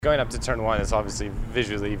Going up to turn one is obviously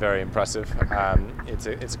visually very impressive. It's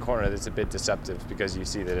a corner that's a bit deceptive because you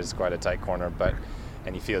see that it's quite a tight corner,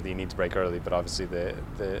 and you feel that you need to brake early, but obviously the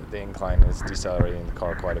incline is decelerating the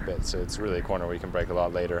car quite a bit. So it's really a corner where you can brake a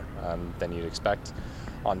lot later than you'd expect.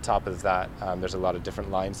 On top of that, there's a lot of different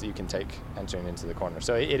lines that you can take entering into the corner.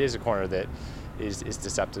 So it is a corner that is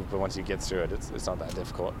deceptive, but once you get through it, it's not that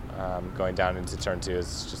difficult. Going down into turn two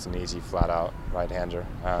is just an easy, flat-out right-hander.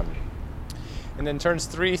 And then turns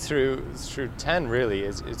 3 through 10 really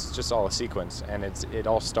it's just all a sequence, and it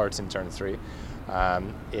all starts in turn 3.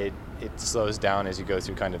 It slows down as you go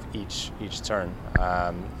through kind of each turn,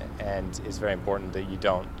 and it's very important that you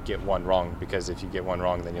don't get one wrong, because if you get one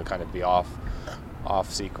wrong, then you'll kind of be off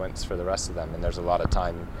sequence for the rest of them, and there's a lot of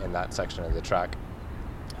time in that section of the track.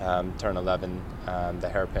 Turn 11, the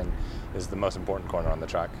hairpin is the most important corner on the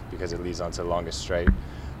track because it leads onto the longest straight.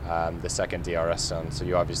 The second DRS zone, so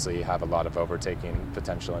you obviously have a lot of overtaking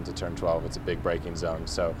potential into turn 12. It's a big braking zone,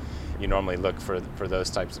 so you normally look for those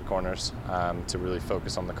types of corners to really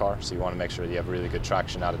focus on the car. So you want to make sure you have really good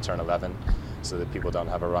traction out of turn 11 so that people don't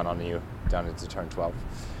have a run on you down into turn 12.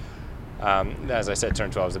 As I said, turn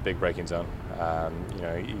 12 is a big braking zone.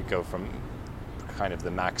 You go from kind of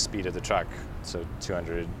the max speed of the track, so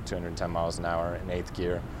 210 miles an hour in 8th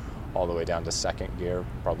gear, all the way down to 2nd gear,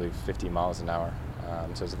 probably 50 miles an hour.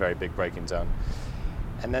 So it's a very big braking zone.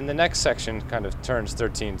 And then the next section, kind of turns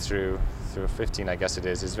 13 through 15, I guess it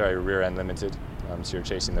is very rear end limited. So you're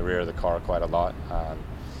chasing the rear of the car quite a lot.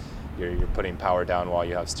 You're putting power down while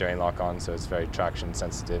you have steering lock on, so it's very traction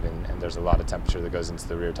sensitive, and there's a lot of temperature that goes into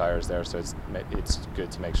the rear tires there, so it's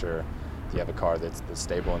good to make sure you have a car that's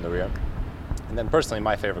stable in the rear. And then personally,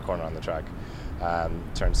 my favorite corner on the track,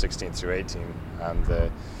 turn 16 through 18, the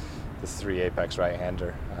 3 apex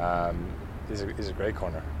right-hander. Is a great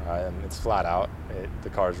corner. It's flat out. The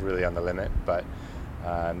car is really on the limit, but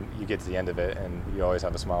you get to the end of it and you always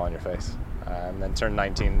have a smile on your face. And then turn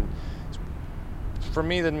 19, for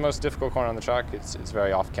me, the most difficult corner on the track. It's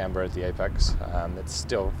very off camber at the apex. It's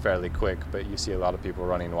still fairly quick, but you see a lot of people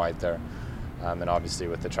running wide there. And obviously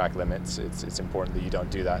with the track limits, it's important that you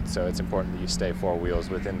don't do that. So it's important that you stay 4 wheels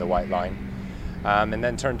within the white line. And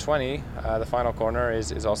then turn 20, the final corner,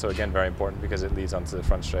 is also again very important because it leads onto the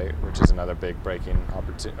front straight, which is another big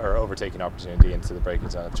overtaking opportunity into the braking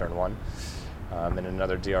zone of turn 1, and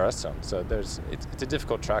another DRS zone. So it's a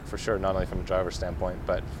difficult track for sure, not only from a driver's standpoint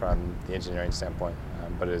but from the engineering standpoint.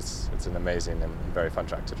 But it's an amazing and very fun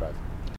track to drive.